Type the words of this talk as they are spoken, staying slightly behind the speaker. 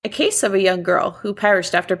case of a young girl who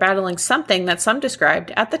perished after battling something that some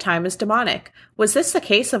described at the time as demonic. Was this the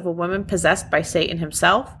case of a woman possessed by Satan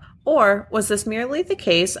himself? Or was this merely the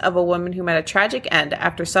case of a woman who met a tragic end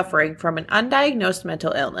after suffering from an undiagnosed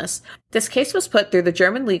mental illness? This case was put through the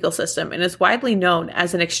German legal system and is widely known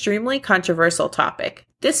as an extremely controversial topic.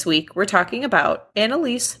 This week, we're talking about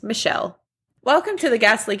Anneliese Michel. Welcome to the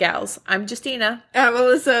Ghastly Gals. I'm Justina. I'm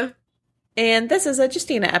Melissa. And this is a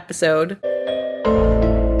Justina episode.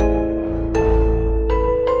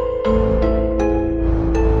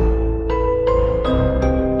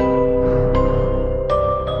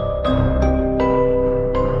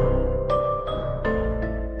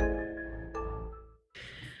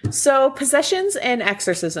 So, possessions and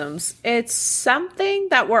exorcisms. It's something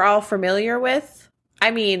that we're all familiar with.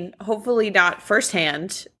 I mean, hopefully not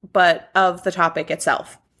firsthand, but of the topic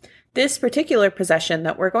itself. This particular possession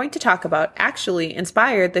that we're going to talk about actually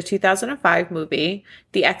inspired the 2005 movie,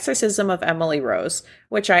 The Exorcism of Emily Rose,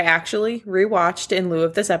 which I actually rewatched in lieu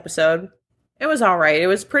of this episode. It was alright. It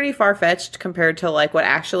was pretty far-fetched compared to like what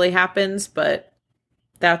actually happens, but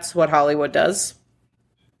that's what Hollywood does.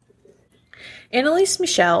 Anneliese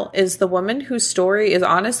Michel is the woman whose story is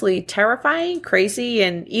honestly terrifying, crazy,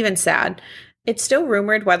 and even sad. It's still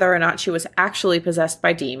rumored whether or not she was actually possessed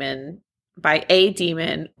by a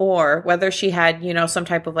demon, or whether she had, some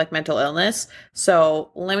type of like mental illness.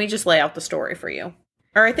 So let me just lay out the story for you.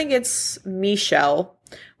 Or I think it's Michel,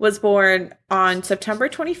 was born on September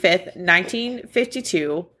 25th,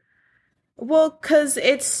 1952. Well, because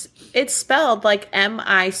it's spelled like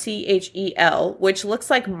Michel, which looks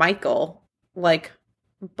like Michael. But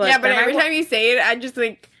every time you say it, I just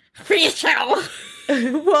think Michel.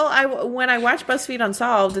 Well, when I watched BuzzFeed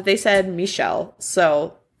Unsolved, they said Michel,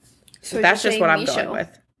 so that's just what I'm going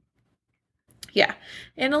with. Yeah,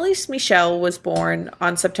 Anneliese Michel was born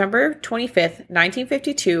on September 25th,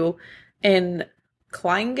 1952, in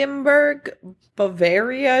Klingenberg,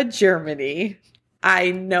 Bavaria, Germany.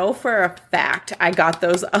 I know for a fact I got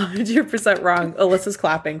those 100% wrong. Alyssa's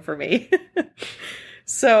clapping for me.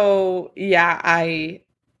 So, yeah, I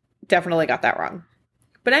definitely got that wrong.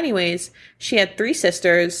 But anyways, she had 3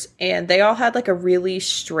 sisters, and they all had like a really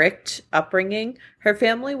strict upbringing. Her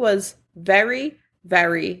family was very,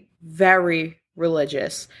 very, very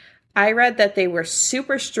religious. I read that they were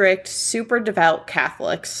super strict, super devout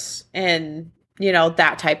Catholics, and,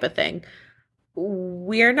 that type of thing.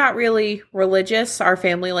 We're not really religious, our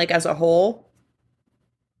family, like, as a whole.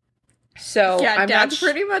 So yeah, Dad's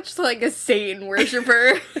pretty much like a Satan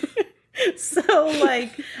worshiper. So,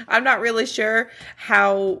 I'm not really sure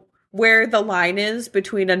where the line is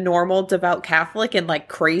between a normal devout Catholic and,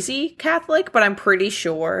 crazy Catholic, but I'm pretty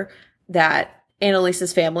sure that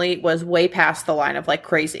Annaliese's family was way past the line of,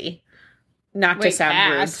 crazy. Not to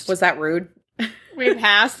sound rude. Was that rude? Way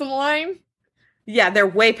past the line? Yeah, they're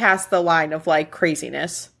way past the line of,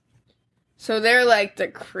 craziness. So they're, the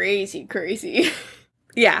crazy.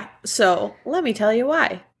 Yeah, so let me tell you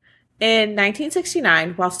why. In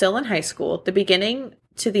 1969, while still in high school, the beginning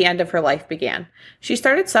to the end of her life began. She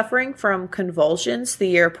started suffering from convulsions the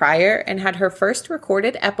year prior and had her first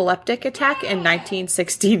recorded epileptic attack in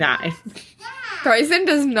 1969. Bryson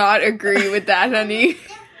does not agree with that, honey.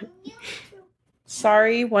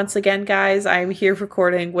 Sorry, once again, guys, I'm here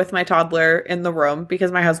recording with my toddler in the room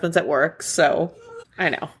because my husband's at work, so I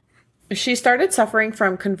know. She started suffering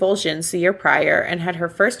from convulsions the year prior and had her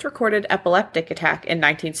first recorded epileptic attack in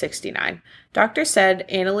 1969. Doctors said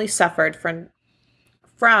Anneliese suffered from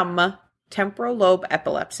temporal lobe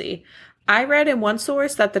epilepsy. I read in one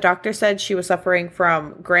source that the doctor said she was suffering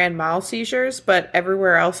from grand mal seizures, but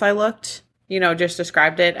everywhere else I looked, just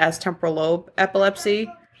described it as temporal lobe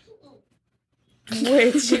epilepsy.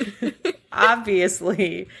 Which,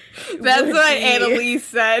 obviously... That's what Anneliese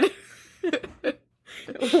said.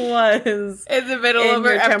 Was in the middle of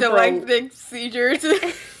her epileptic seizures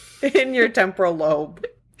in your temporal lobe.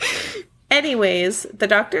 Anyways, the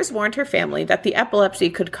doctors warned her family that the epilepsy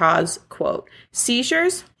could cause, quote,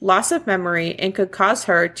 seizures, loss of memory, and could cause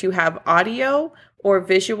her to have audio or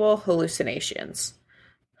visual hallucinations.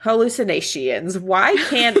 Why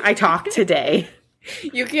can't I talk today?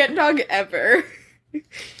 You can't talk ever.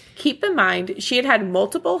 Keep in mind, she had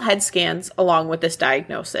multiple head scans along with this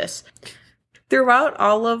diagnosis. Throughout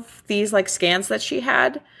all of these scans that she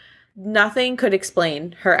had, nothing could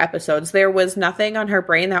explain her episodes. There was nothing on her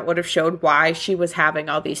brain that would have showed why she was having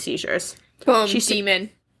all these seizures. Boom, demon.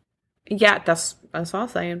 Yeah, that's what I'm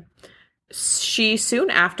saying. She soon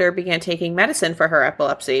after began taking medicine for her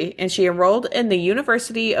epilepsy, and she enrolled in the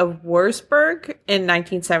University of Würzburg in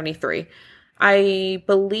 1973. I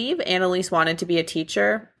believe Anneliese wanted to be a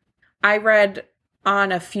teacher. I read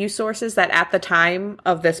on a few sources that at the time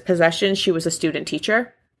of this possession, she was a student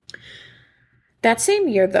teacher. That same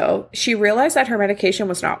year, though, she realized that her medication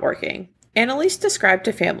was not working. Annalise described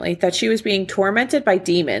to family that she was being tormented by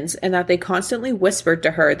demons and that they constantly whispered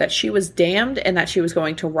to her that she was damned and that she was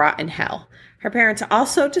going to rot in hell. Her parents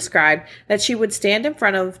also described that she would stand in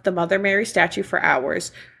front of the Mother Mary statue for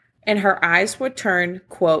hours and her eyes would turn,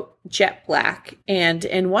 quote, jet black. And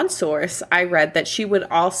in one source, I read that she would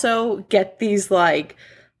also get these, like,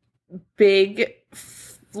 big,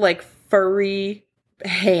 like, furry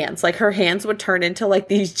hands. Like, her hands would turn into, like,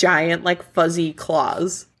 these giant, like, fuzzy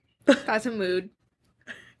claws. That's a mood.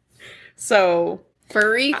 So...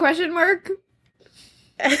 Furry, question mark?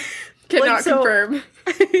 Cannot confirm.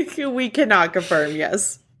 We cannot confirm,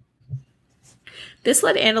 yes. This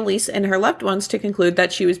led Annalise and her loved ones to conclude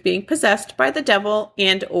that she was being possessed by the devil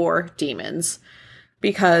and or demons.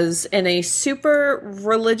 Because in a super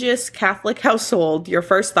religious Catholic household, your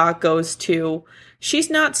first thought goes to,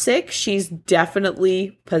 she's not sick, she's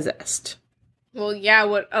definitely possessed. Well, yeah,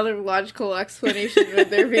 what other logical explanation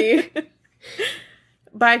would there be?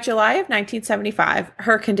 By July of 1975,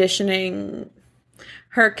 her condition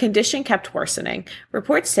kept worsening.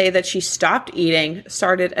 Reports say that she stopped eating,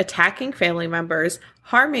 started attacking family members,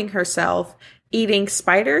 harming herself, eating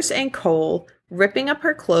spiders and coal, ripping up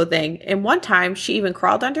her clothing, and one time she even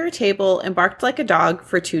crawled under a table and barked like a dog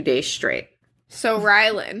for 2 days straight. So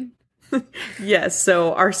Rylan. Yes,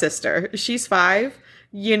 so our sister. She's 5.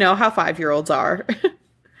 You know how 5-year-olds are.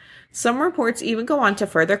 Some reports even go on to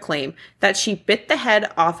further claim that she bit the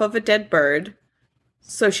head off of a dead bird.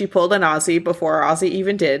 So she pulled an Aussie before Aussie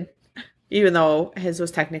even did, even though his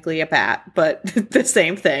was technically a bat, but the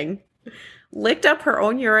same thing. Licked up her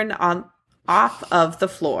own urine off of the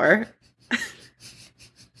floor.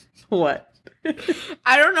 What?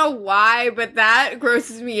 I don't know why, but that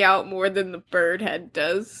grosses me out more than the bird head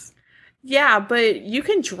does. Yeah, but you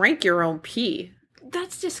can drink your own pee.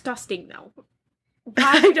 That's disgusting, though.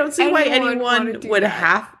 I don't see why anyone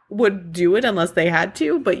would do it unless they had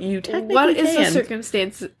to, but you technically What is can. the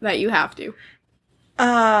circumstance that you have to?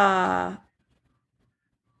 Go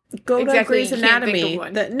Exactly, to Grey's you can't think Anatomy.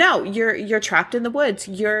 of one. No, you're trapped in the woods.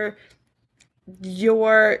 You're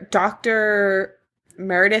Dr.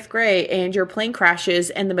 Meredith Grey, and your plane crashes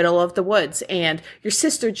in the middle of the woods, and your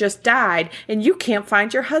sister just died, and you can't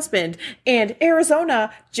find your husband, and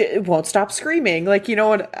Arizona won't stop screaming. Like, you know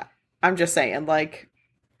what? I'm just saying, like,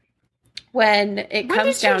 when comes down... When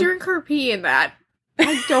did she drink her pee in that?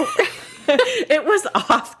 I don't... It was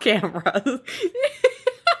off camera.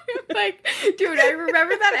 Like, dude, I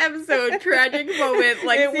remember that episode, tragic moment,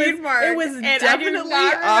 like, it scene mark. It was and definitely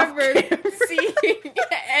I off do not remember camera. seeing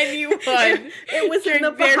anyone. It was in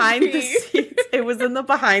the behind the scenes. It was in the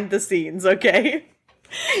behind the scenes, okay?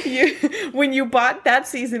 When you bought that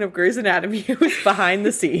season of Grey's Anatomy, it was behind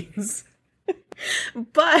the scenes.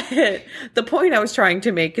 But the point I was trying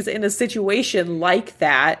to make is in a situation like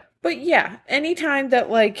that. But yeah, anytime that,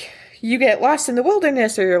 like, you get lost in the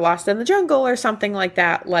wilderness or you're lost in the jungle or something like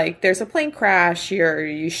that, like there's a plane crash,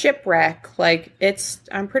 you shipwreck, like it's,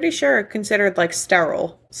 I'm pretty sure, considered like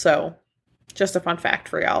sterile. So just a fun fact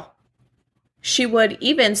for y'all. She would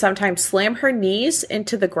even sometimes slam her knees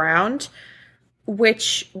into the ground,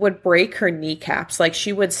 which would break her kneecaps. Like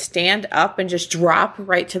she would stand up and just drop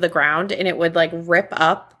right to the ground and it would like rip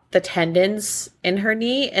up the tendons in her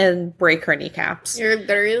knee and break her kneecaps. You're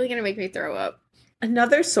literally going to make me throw up.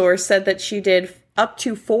 Another source said that she did up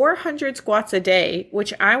to 400 squats a day,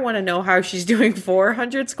 which I want to know how she's doing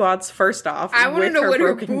 400 squats first off. I want to know what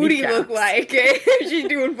her booty kneecaps. looked like if she's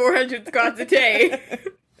doing 400 squats a day.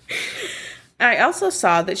 I also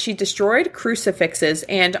saw that she destroyed crucifixes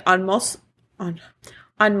and on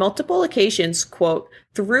multiple occasions, quote,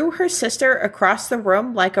 threw her sister across the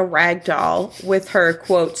room like a rag doll with her,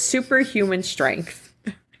 quote, superhuman strength.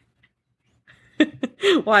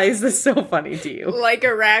 Why is this so funny to you? Like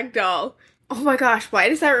a rag doll. Oh my gosh, why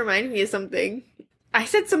does that remind me of something? I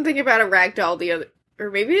said something about a rag doll the other... Or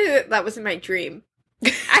maybe that was in my dream.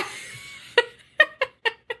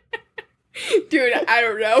 Dude, I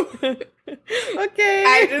don't know. Okay.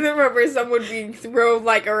 I just remember someone being thrown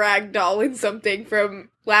like a rag doll in something from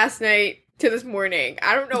last night to this morning.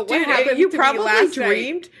 I don't know what happened to me last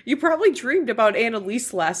night. You probably dreamed about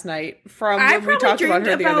Annalise last night from when we talked about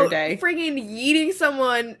her the other day. Friggin' yeeting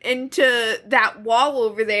someone into that wall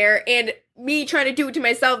over there and me trying to do it to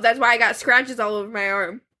myself. That's why I got scratches all over my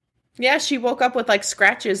arm. Yeah, she woke up with like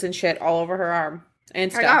scratches and shit all over her arm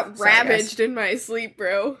and stuff. I got ravaged in my sleep,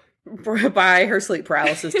 bro. By her sleep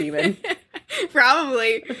paralysis demon.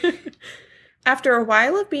 Probably. After a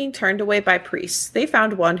while of being turned away by priests, they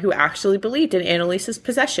found one who actually believed in Annalise's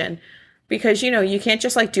possession. Because, you can't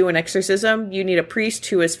just do an exorcism. You need a priest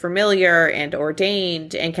who is familiar and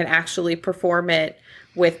ordained and can actually perform it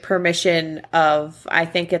with permission of, I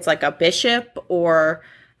think it's a bishop, or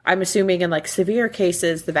I'm assuming in severe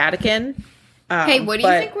cases, the Vatican. Hey, what do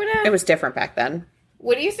you think would have... It was different back then.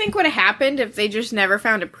 What do you think would have happened if they just never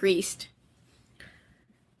found a priest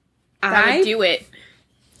that would do it?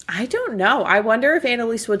 I don't know. I wonder if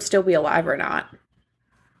Annalise would still be alive or not.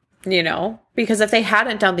 Because if they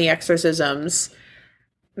hadn't done the exorcisms,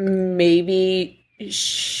 maybe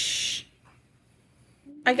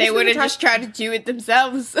they would have just tried to do it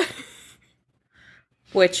themselves.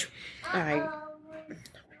 Which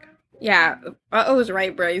yeah, I was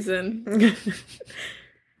right, Bryson.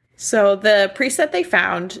 So the priest that they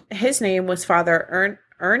found, his name was Father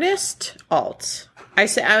Ernest Alt. I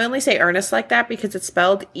only say Ernest like that because it's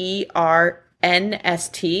spelled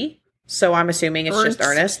Ernst. So I'm assuming it's just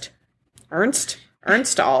Ernest.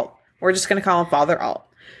 Ernst Alt. We're just going to call him Father Alt.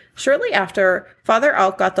 Shortly after, Father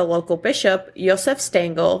Alt got the local bishop, Josef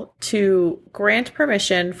Stangl, to grant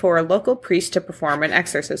permission for a local priest to perform an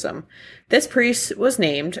exorcism. This priest was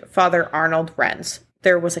named Father Arnold Renz.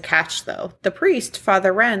 There was a catch, though. The priest,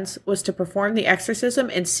 Father Renz, was to perform the exorcism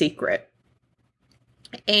in secret.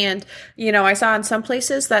 And, I saw in some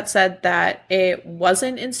places that said that it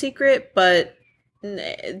wasn't in secret, but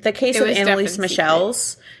the case of Annalise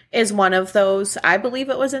Michel's is one of those. I believe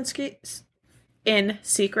it was in secret.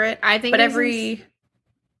 I think, but every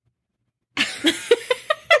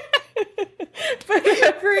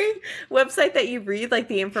website that you read,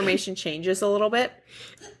 the information changes a little bit.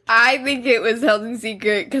 I think it was held in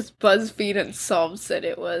secret because BuzzFeed Unsolved said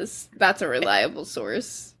it was. That's a reliable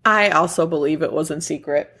source. I also believe it was in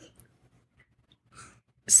secret.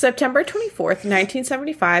 September 24th,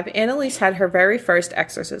 1975, Annalise had her very first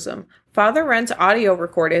exorcism. Father Renz audio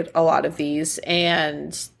recorded a lot of these,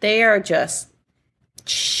 and they are just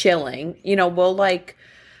chilling.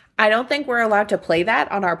 I don't think we're allowed to play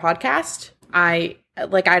that on our podcast. I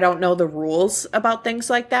don't know the rules about things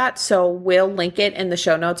like that, so we'll link it in the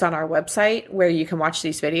show notes on our website where you can watch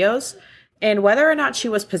these videos. And whether or not she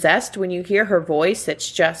was possessed, when you hear her voice,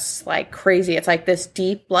 it's just crazy. It's this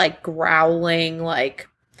deep, growling,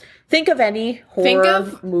 think of any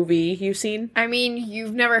horror movie you've seen. I mean,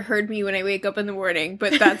 you've never heard me when I wake up in the morning,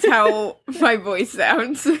 but that's how my voice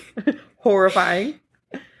sounds. Horrifying.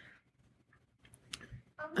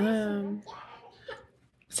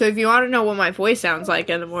 So if you want to know what my voice sounds like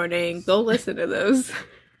in the morning, go listen to those.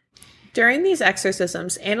 During these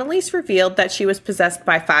exorcisms, Annalise revealed that she was possessed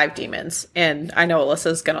by 5 demons, and I know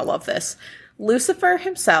Alyssa's gonna love this. Lucifer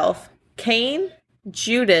himself, Cain,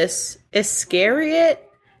 Judas, Iscariot,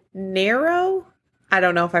 Nero, I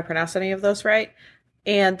don't know if I pronounced any of those right,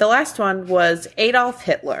 and the last one was Adolf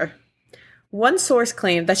Hitler. One source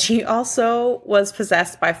claimed that she also was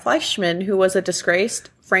possessed by Fleischmann, who was a disgraced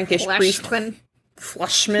Frankish priest.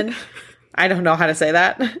 Fleischmann. I don't know how to say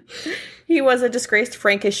that. He was a disgraced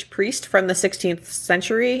Frankish priest from the 16th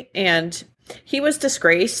century, and he was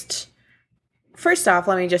disgraced. First off,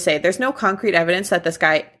 let me just say, there's no concrete evidence that this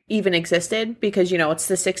guy even existed because, it's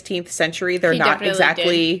the 16th century. They're not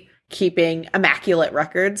exactly keeping immaculate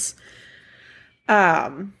records.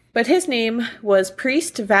 But his name was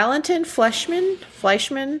Priest Valentin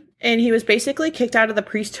Fleischmann, and he was basically kicked out of the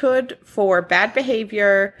priesthood for bad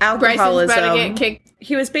behavior, alcoholism.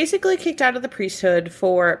 He was basically kicked out of the priesthood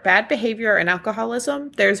for bad behavior and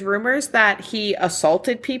alcoholism. There's rumors that he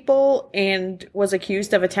assaulted people and was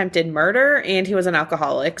accused of attempted murder, and he was an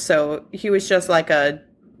alcoholic. So he was just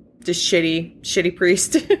just shitty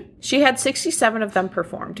priest. She had 67 of them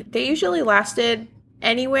performed. They usually lasted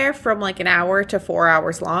anywhere from an hour to 4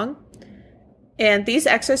 hours long. And these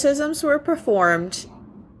exorcisms were performed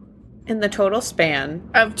in the total span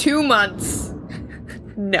of 2 months.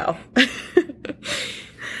 No.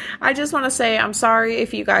 I just want to say I'm sorry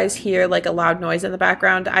if you guys hear a loud noise in the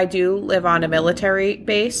background. I do live on a military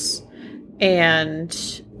base,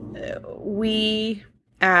 and we,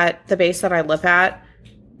 at the base that I live at,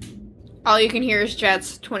 all you can hear is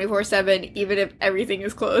jets 24/7, even if everything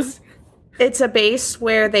is closed. It's a base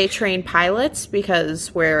where they train pilots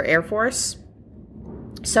because we're Air Force.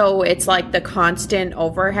 So it's the constant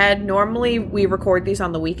overhead. Normally we record these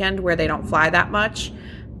on the weekend where they don't fly that much.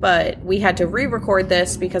 But we had to re-record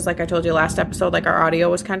this because, I told you last episode, our audio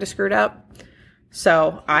was kind of screwed up.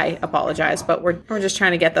 So I apologize, but we're just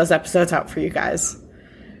trying to get those episodes out for you guys.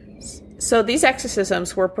 So these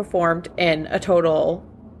exorcisms were performed in a total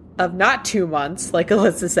of not 2 months, like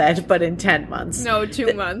Alyssa said, but in 10 months. No,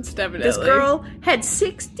 2 months, definitely. This girl had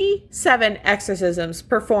 67 exorcisms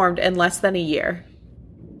performed in less than a year.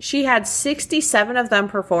 She had 67 of them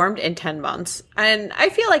performed in 10 months. And I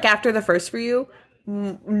feel like after the first few,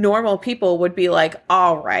 normal people would be like,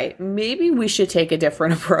 all right, maybe we should take a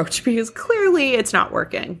different approach because clearly it's not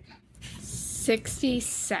working.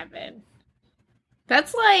 67.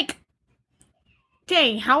 That's like,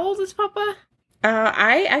 dang, how old is Papa?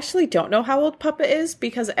 I actually don't know how old Papa is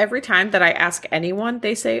because every time that I ask anyone,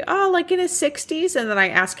 they say, oh, like in his 60s. And then I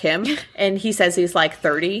ask him and he says he's like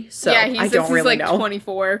 30. So yeah, I don't really know. He's like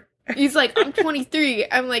 24. He's like, I'm 23.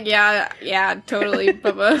 I'm like, yeah, totally,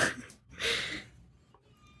 Papa.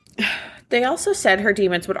 They also said her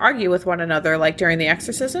demons would argue with one another, like during the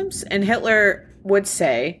exorcisms. And Hitler would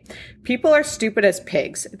say, people are stupid as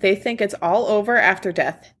pigs. They think it's all over after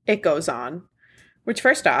death. It goes on. Which,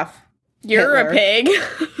 first off, you're Hitler, a pig.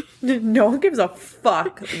 No one gives a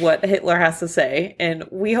fuck what Hitler has to say. And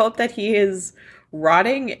we hope that he is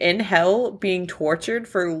rotting in hell, being tortured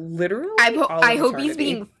for literally I hope he's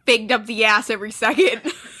being figged up the ass every second.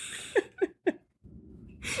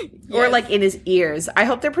 Or like in his ears. I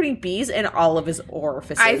hope they're putting bees in all of his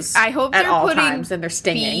orifices. I hope at they're all putting times, and they're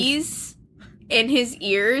stinging bees in his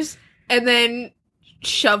ears and then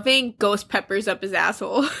shoving ghost peppers up his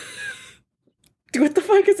asshole. What the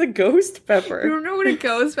fuck is a ghost pepper? You don't know what a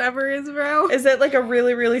ghost pepper is, bro? Is it like a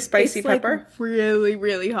really, really spicy pepper? Like really,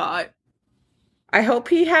 really hot. I hope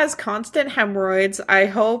he has constant hemorrhoids. I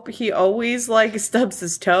hope he always like stubs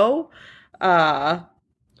his toe.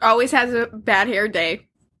 Always has a bad hair day.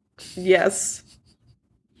 Yes.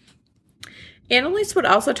 Annalise would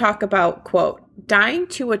also talk about, quote, dying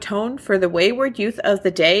to atone for the wayward youth of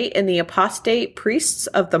the day and the apostate priests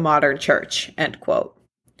of the modern church, end quote.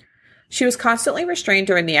 She was constantly restrained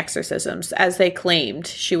during the exorcisms, as they claimed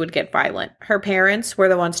she would get violent. Her parents were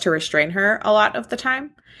the ones to restrain her a lot of the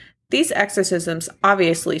time. These exorcisms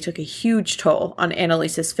obviously took a huge toll on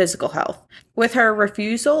Annalise's physical health. With her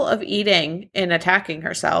refusal of eating and attacking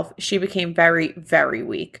herself, she became very, very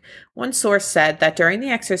weak. One source said that during the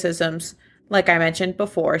exorcisms, like I mentioned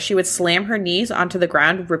before, she would slam her knees onto the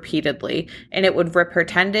ground repeatedly, and it would rip her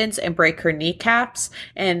tendons and break her kneecaps.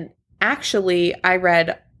 And actually, I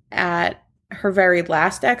read at her very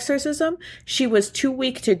last exorcism, she was too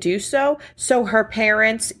weak to do so, so her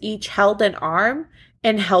parents each held an arm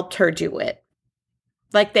and helped her do it.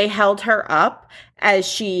 Like, they held her up as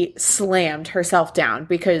she slammed herself down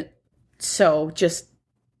because, so just,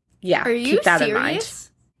 yeah, keep that in mind.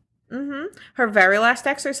 Mm-hmm. Her very last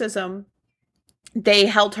exorcism, they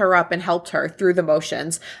held her up and helped her through the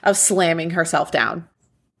motions of slamming herself down.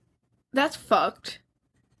 That's fucked.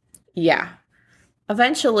 Yeah.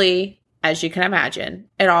 Eventually, as you can imagine,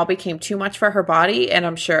 it all became too much for her body and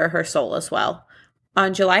I'm sure her soul as well.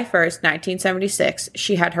 On July 1st, 1976,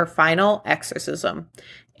 she had her final exorcism.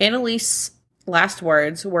 Annalise's last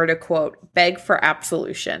words were to, quote, beg for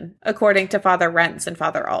absolution, according to Father Renz and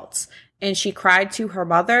Father Altz, and she cried to her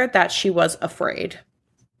mother that she was afraid.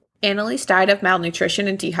 Annalise died of malnutrition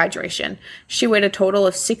and dehydration. She weighed a total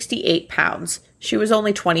of 68 pounds. She was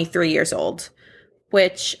only 23 years old,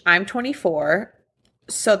 which I'm 24,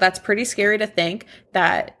 so that's pretty scary to think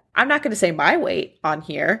that I'm not going to say my weight on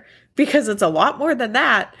here because it's a lot more than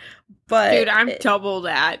that. But dude, I'm double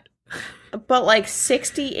that. But like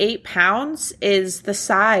 68 pounds is the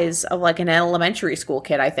size of like an elementary school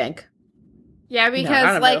kid, I think. Yeah,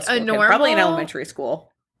 because like a normal, probably an elementary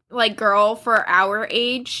school, like girl for our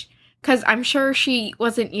age, because I'm sure she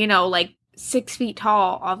wasn't, like 6 feet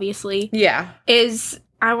tall, obviously. Yeah. Is,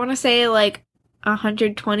 I want to say like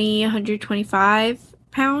 120, 125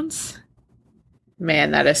 pounds.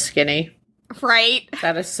 Man, that is skinny. Right?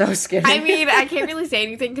 That is so skinny. I mean, I can't really say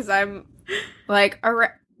anything because I'm like,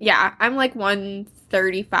 I'm like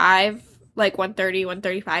 135, like 130,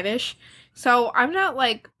 135-ish. So I'm not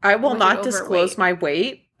like... I will not disclose my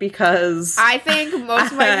weight because... I think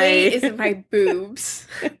most of my weight is in my boobs.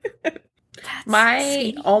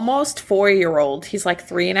 My almost 4-year-old, he's like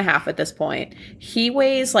 3.5 at this point. He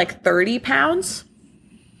weighs like 30 pounds.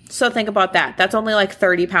 So think about that. That's only like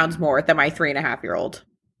 30 pounds more than my 3.5-year-old.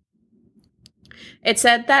 It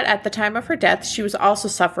said that at the time of her death, she was also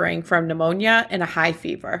suffering from pneumonia and a high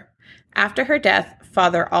fever. After her death,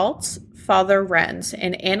 Father Altz, Father Renz,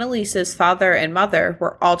 and Annalise's father and mother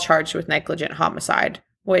were all charged with negligent homicide,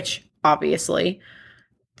 which, obviously,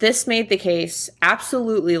 this made the case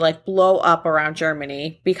absolutely like blow up around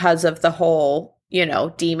Germany because of the whole,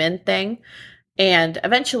 demon thing, and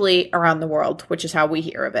eventually around the world, which is how we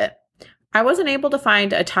hear of it. I wasn't able to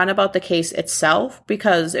find a ton about the case itself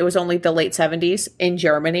because it was only the late 70s in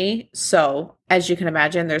Germany. So, as you can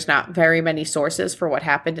imagine, there's not very many sources for what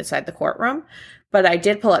happened inside the courtroom. But I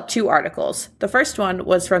did pull up 2 articles. The first one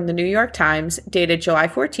was from the New York Times, dated July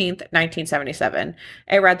 14th, 1977.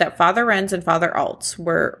 It read that Father Renz and Father Altz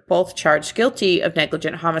were both charged guilty of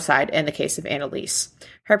negligent homicide in the case of Annalise.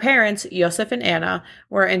 Her parents, Josef and Anna,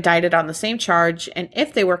 were indicted on the same charge, and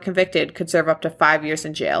if they were convicted, could serve up to 5 years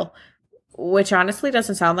in jail. Which honestly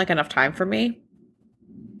doesn't sound like enough time for me.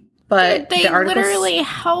 But they the articles literally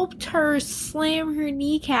helped her slam her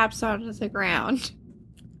kneecaps onto the ground.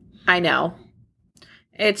 I know.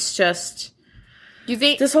 It's just, You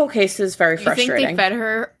think this whole case is very you frustrating. think they fed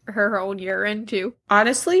her own urine too?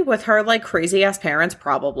 Honestly, with her like crazy ass parents,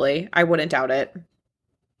 probably. I wouldn't doubt it.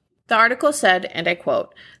 The article said, and I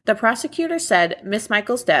quote, "The prosecutor said Miss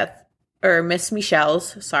Michel's death, or Miss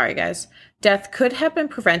Michel's, sorry guys, death could have been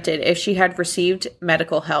prevented if she had received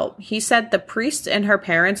medical help. He said the priests and her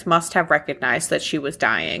parents must have recognized that she was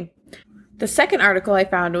dying." The second article I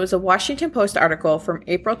found was a Washington Post article from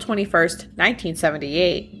April 21st,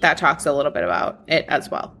 1978, that talks a little bit about it as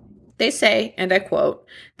well. They say, and I quote,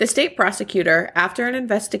 "The state prosecutor, after an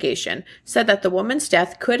investigation, said that the woman's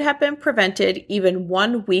death could have been prevented even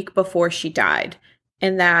 1 week before she died.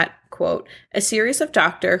 And that, quote, a series of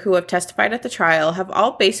doctors who have testified at the trial have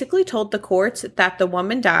all basically told the courts that the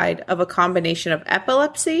woman died of a combination of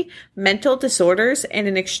epilepsy, mental disorders, and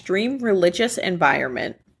an extreme religious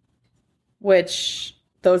environment." Which,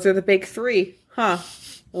 those are the big 3, huh?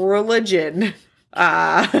 Religion,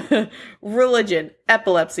 religion,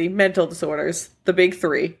 epilepsy, mental disorders, the big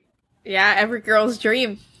 3. Yeah, every girl's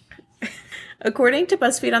dream. According to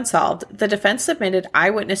BuzzFeed Unsolved, the defense submitted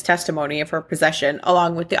eyewitness testimony of her possession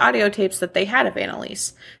along with the audio tapes that they had of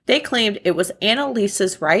Annalise. They claimed it was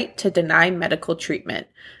Annalise's right to deny medical treatment.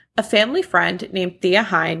 A family friend named Thea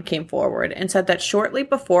Hine came forward and said that shortly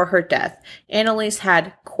before her death, Annalise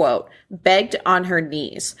had, quote, begged on her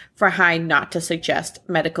knees for Hine not to suggest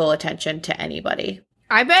medical attention to anybody.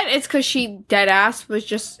 I bet it's because she deadass was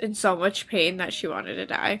just in so much pain that she wanted to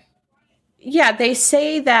die. Yeah, they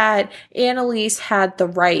say that Annalise had the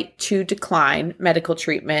right to decline medical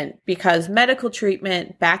treatment because medical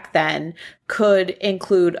treatment back then could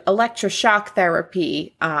include electroshock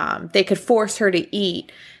therapy. They could force her to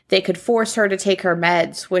eat. They could force her to take her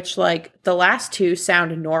meds, which, like, the last 2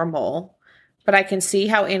 sound normal. But I can see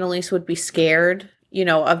how Annalise would be scared,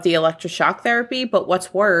 of the electroshock therapy. But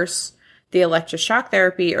what's worse, the electroshock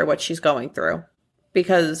therapy or what she's going through?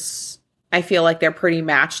 Because I feel like they're pretty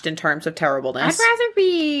matched in terms of terribleness. I'd rather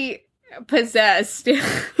be possessed than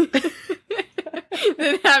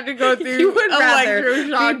have to go through You would rather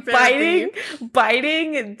electroshock be therapy.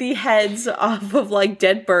 biting the heads off of like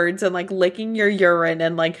dead birds and like licking your urine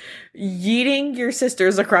and like yeeting your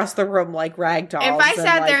sisters across the room like rag dolls. If I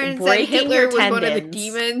sat there and said Hitler was one of the tendons.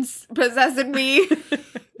 demons possessing me.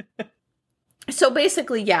 So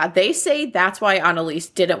basically, yeah, they say that's why Annalise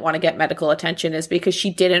didn't want to get medical attention is because she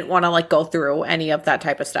didn't want to like go through any of that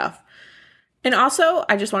type of stuff. And also,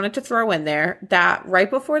 I just wanted to throw in there that right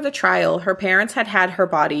before the trial, her parents had her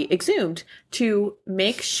body exhumed to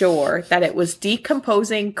make sure that it was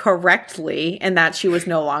decomposing correctly and that she was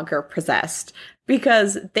no longer possessed.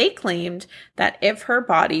 Because they claimed that if her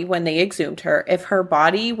body, when they exhumed her, if her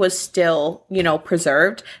body was still,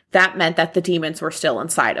 preserved, that meant that the demons were still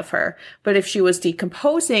inside of her. But if she was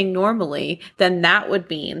decomposing normally, then that would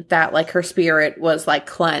mean that like her spirit was like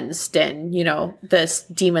cleansed and, the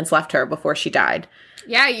demons left her before she died.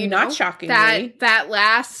 Yeah, Not shockingly. That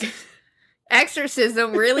last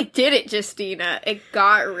exorcism really did it, Justina. It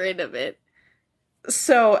got rid of it.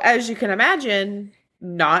 So as you can imagine,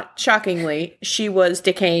 not shockingly, she was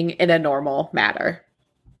decaying in a normal manner,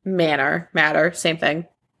 same thing.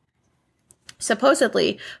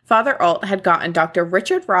 Supposedly, Father Alt had gotten Dr.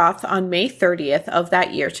 Richard Roth on May 30th of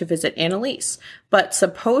that year to visit Annalise, but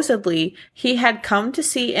supposedly he had come to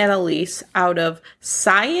see Annalise out of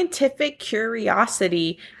scientific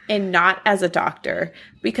curiosity and not as a doctor,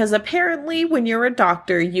 because apparently when you're a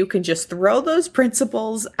doctor, you can just throw those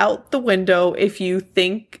principles out the window if you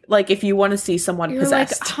think, like, if you want to see someone You're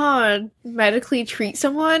possessed. like, medically treat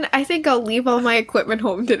someone? I think I'll leave all my equipment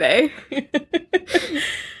home today.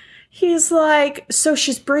 He's like, so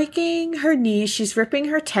she's breaking her knee, she's ripping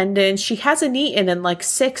her tendons, she hasn't eaten in like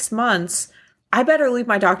 6 months. I better leave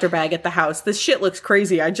my doctor bag at the house. This shit looks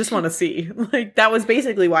crazy. I just want to see. Like, that was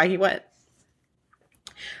basically why he went.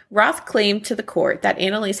 Roth claimed to the court that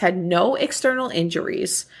Annalise had no external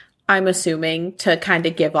injuries, I'm assuming, to kind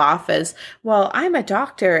of give off as, well, I'm a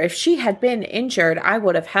doctor. If she had been injured, I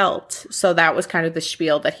would have helped. So that was kind of the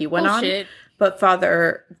spiel that he went Bullshit. on. But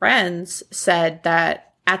Father Renz said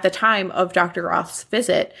that at the time of Dr. Roth's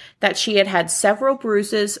visit, that she had had several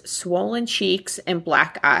bruises, swollen cheeks, and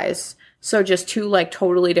black eyes. So just two, like,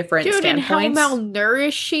 totally different Dude, and how standpoints.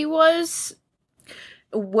 malnourished she was.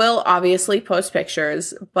 We'll obviously post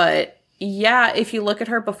pictures, but yeah, if you look at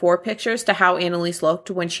her before pictures to how Annalise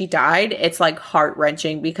looked when she died, it's like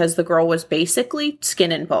heart-wrenching because the girl was basically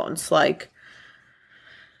skin and bones. Like,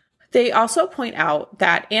 they also point out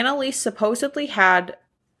that Annalise supposedly had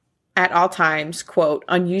at all times, quote,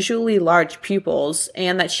 unusually large pupils,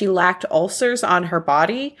 and that she lacked ulcers on her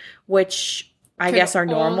body, which I guess are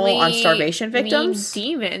normal on starvation victims.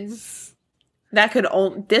 Demons. That could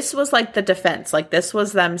only, this was like the defense. Like, this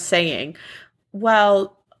was them saying,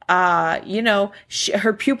 well,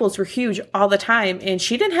 her pupils were huge all the time and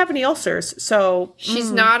she didn't have any ulcers. So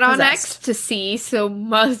she's not on possessed. ecstasy, so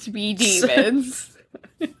must be demons.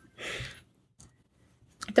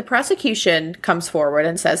 The prosecution comes forward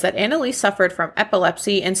and says that Annalise suffered from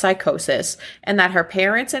epilepsy and psychosis and that her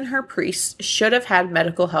parents and her priests should have had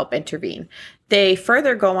medical help intervene. They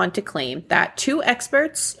further go on to claim that 2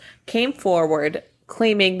 experts came forward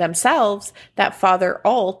claiming themselves that Father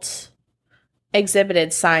Alt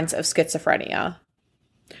exhibited signs of schizophrenia,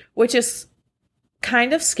 which is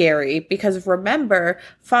kind of scary because remember,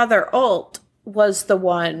 Father Alt was the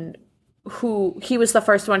one he was the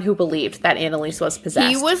first one who believed that Annalise was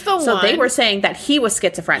possessed. He was the one. So they were saying that he was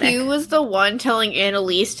schizophrenic. He was the one telling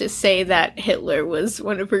Annalise to say that Hitler was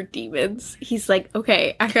one of her demons. He's like,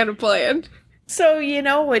 okay, I got a plan. So,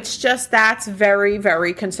 it's just, that's very,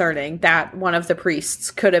 very concerning that one of the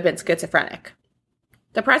priests could have been schizophrenic.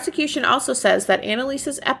 The prosecution also says that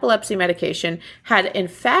Annalise's epilepsy medication had in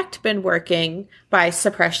fact been working by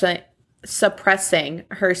suppressing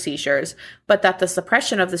her seizures, but that the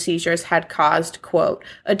suppression of the seizures had caused, quote,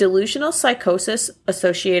 a delusional psychosis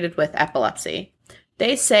associated with epilepsy.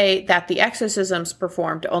 They say that the exorcisms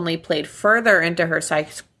performed only played further into her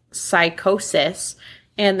psychosis,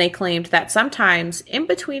 and they claimed that sometimes in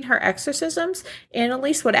between her exorcisms,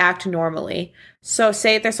 Annalise would act normally. So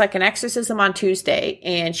say there's like an exorcism on Tuesday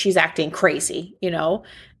and she's acting crazy,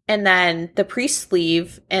 and then the priests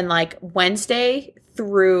leave and like Wednesday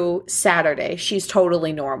through Saturday, she's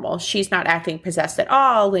totally normal. She's not acting possessed at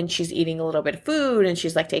all, and she's eating a little bit of food, and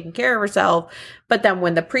she's like taking care of herself. But then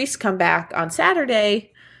when the priests come back on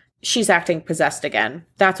Saturday, she's acting possessed again.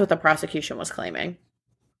 That's what the prosecution was claiming.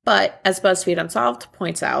 But as BuzzFeed Unsolved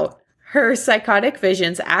points out, her psychotic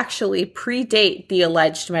visions actually predate the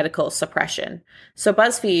alleged medical suppression. So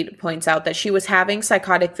BuzzFeed points out that she was having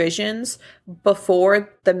psychotic visions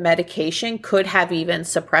before the medication could have even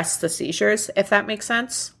suppressed the seizures, if that makes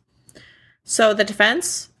sense. So the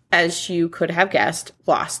defense, as you could have guessed,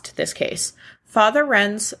 lost this case. Father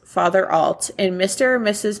Renz, Father Alt, and Mr. and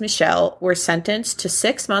Mrs. Michel were sentenced to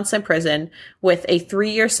 6 months in prison with a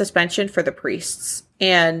 3-year suspension for the priests.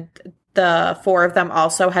 And the 4 of them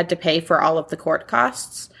also had to pay for all of the court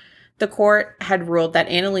costs. The court had ruled that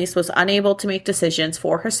Annalise was unable to make decisions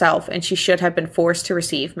for herself and she should have been forced to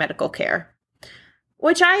receive medical care.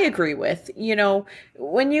 Which I agree with.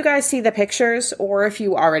 When you guys see the pictures, or if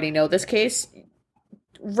you already know this case,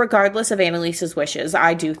 regardless of Annalise's wishes,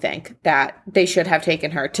 I do think that they should have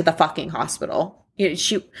taken her to the fucking hospital.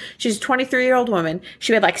 She's a 23-year-old woman.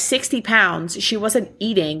 She weighed like 60 pounds. She wasn't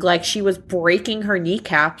eating. Like, she was breaking her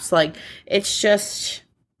kneecaps. Like, it's just,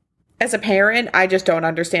 as a parent, I just don't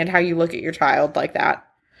understand how you look at your child like that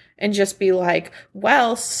and just be like,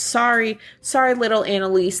 well, sorry, little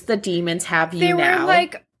Annalise, the demons have you now. They were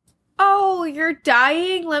like, oh, you're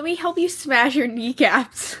dying? Let me help you smash your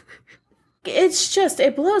kneecaps. It's just,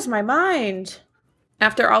 it blows my mind.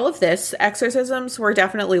 After all of this, exorcisms were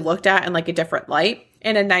definitely looked at in like a different light.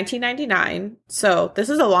 And in 1999, so this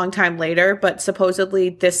is a long time later, but supposedly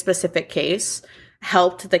this specific case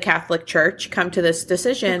helped the Catholic Church come to this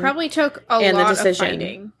decision. It probably took a lot of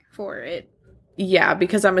fighting for it. Yeah,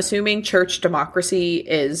 because I'm assuming church democracy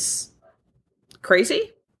is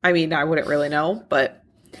crazy. I mean, I wouldn't really know, but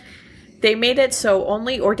they made it so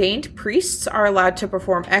only ordained priests are allowed to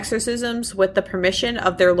perform exorcisms with the permission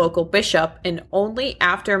of their local bishop, and only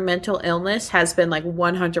after mental illness has been like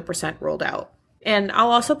 100% ruled out. And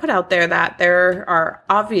I'll also put out there that there are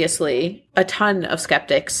obviously a ton of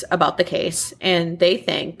skeptics about the case, and they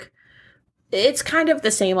think it's kind of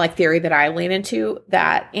the same like theory that I lean into,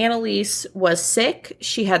 that Annalise was sick.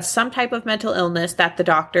 She had some type of mental illness that the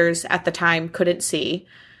doctors at the time couldn't see,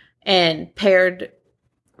 and paired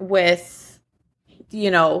with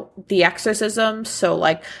the exorcism. So,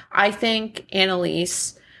 like, I think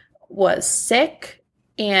Annalise was sick,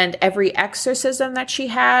 and every exorcism that she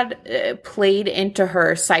had played into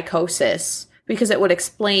her psychosis, because it would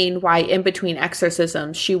explain why in between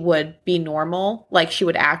exorcisms she would be normal, like she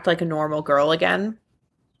would act like a normal girl again.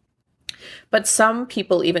 But some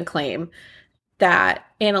people even claim that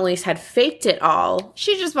Annalise had faked it all.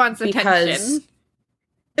 She just wants attention.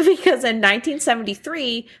 Because in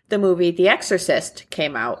 1973, the movie The Exorcist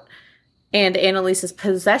came out, and Annalise's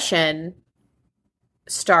possession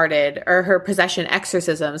started, or her possession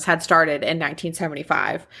exorcisms had started in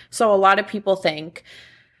 1975. So a lot of people think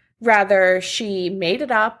rather she made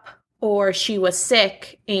it up, or she was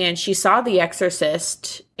sick and she saw The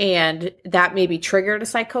Exorcist and that maybe triggered a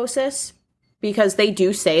psychosis, because they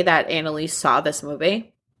do say that Annalise saw this movie.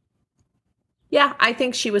 Yeah, I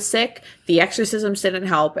think she was sick. The exorcisms didn't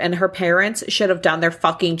help, and her parents should have done their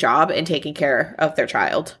fucking job in taking care of their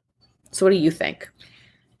child. So what do you think?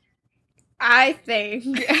 I think...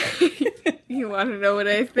 You want to know what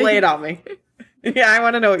I think? Lay it on me. Yeah, I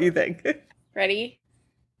want to know what you think. Ready?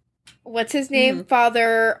 What's his name? Mm-hmm.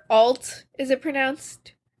 Father Alt, is it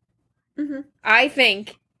pronounced? Mm-hmm. I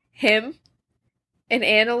think him and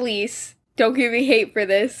Annalise, don't give me hate for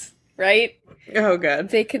this, right? Oh, God.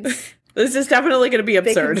 They could... This is definitely going to be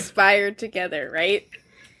absurd. They conspired together, right?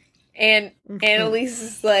 And Annalise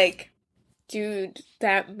is like, dude,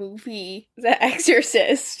 that movie, The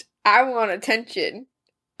Exorcist, I want attention.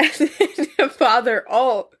 And then Father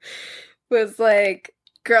Alt was like,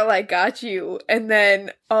 girl, I got you. And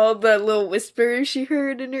then all the little whispers she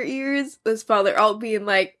heard in her ears was Father Alt being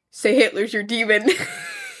like, say Hitler's your demon.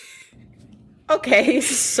 Okay,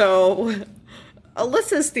 so...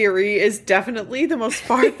 Alyssa's theory is definitely the most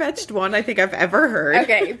far-fetched one I think I've ever heard.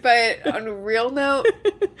 Okay, but on a real note,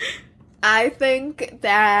 I think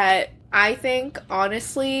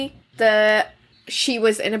honestly she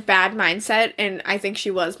was in a bad mindset, and I think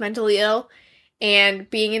she was mentally ill, and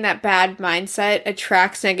being in that bad mindset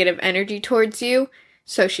attracts negative energy towards you.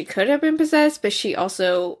 So she could have been possessed, but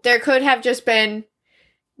there could have just been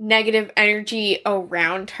negative energy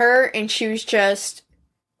around her, and she was just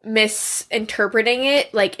misinterpreting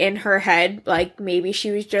it, like, in her head. Like, maybe she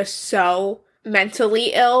was just so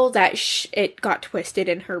mentally ill that it got twisted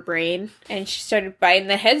in her brain, and she started biting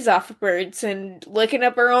the heads off of birds and licking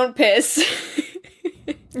up her own piss.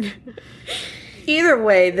 Either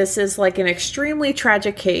way, this is, like, an extremely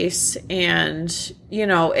tragic case, and,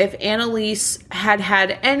 if Annalise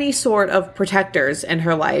had any sort of protectors in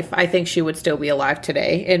her life, I think she would still be alive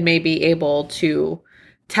today and may be able to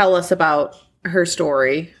tell us about her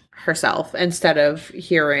story herself instead of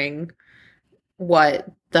hearing what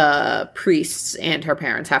the priests and her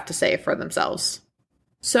parents have to say for themselves.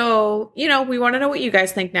 So, we want to know what you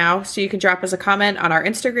guys think now, so you can drop us a comment on our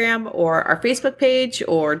Instagram or our Facebook page,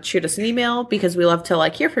 or shoot us an email, because we love to,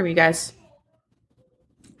 hear from you guys.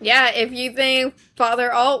 Yeah, if you think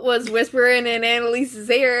Father Alt was whispering in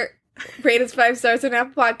Annalise's ear, rate us 5 stars on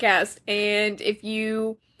Apple Podcast. And if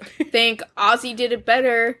you think Ozzy did it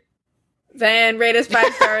better, then rate us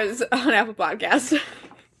 5 stars on Apple Podcasts.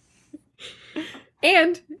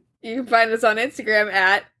 And you can find us on Instagram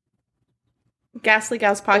at Ghastly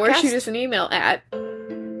Gals Podcast. Or shoot us an email at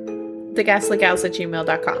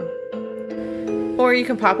theghastlygals@gmail.com. Or you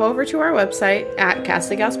can pop over to our website at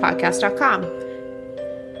ghastlygalspodcast.com.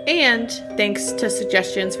 And thanks to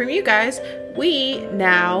suggestions from you guys, we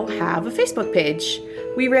now have a Facebook page.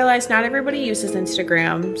 We realize not everybody uses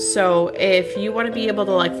Instagram, so if you want to be able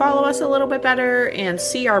to follow us a little bit better and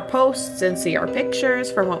see our posts and see our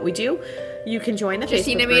pictures from what we do, you can join the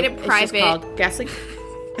Justina Facebook group. Made it private.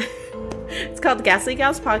 It's called Ghastly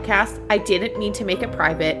Gals Podcast. I didn't mean to make it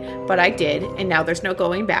private, but I did, and now there's no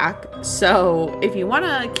going back. So if you want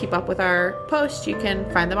to keep up with our posts, you can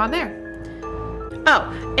find them on there. Oh,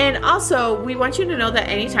 and also, we want you to know that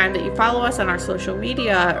anytime that you follow us on our social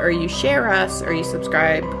media, or you share us, or you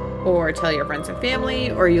subscribe, or tell your friends and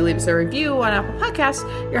family, or you leave us a review on Apple Podcasts,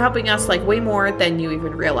 you're helping us way more than you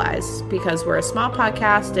even realize, because we're a small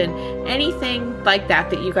podcast, and anything like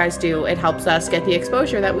that you guys do, it helps us get the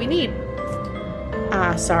exposure that we need.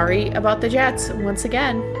 Sorry about the Jets. Once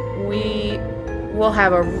again, we will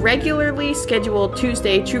have a regularly scheduled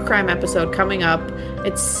Tuesday true crime episode coming up.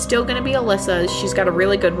 It's still going to be Alyssa's. She's got a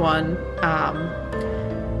really good one.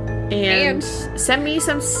 And send me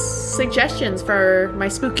some suggestions for my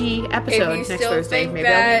spooky episode next Thursday. Maybe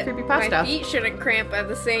I'll do a creepypasta. My feet shouldn't cramp at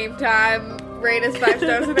the same time, rate us 5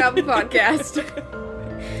 stars on Apple Podcast.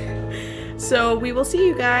 So we will see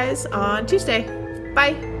you guys on Tuesday.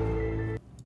 Bye.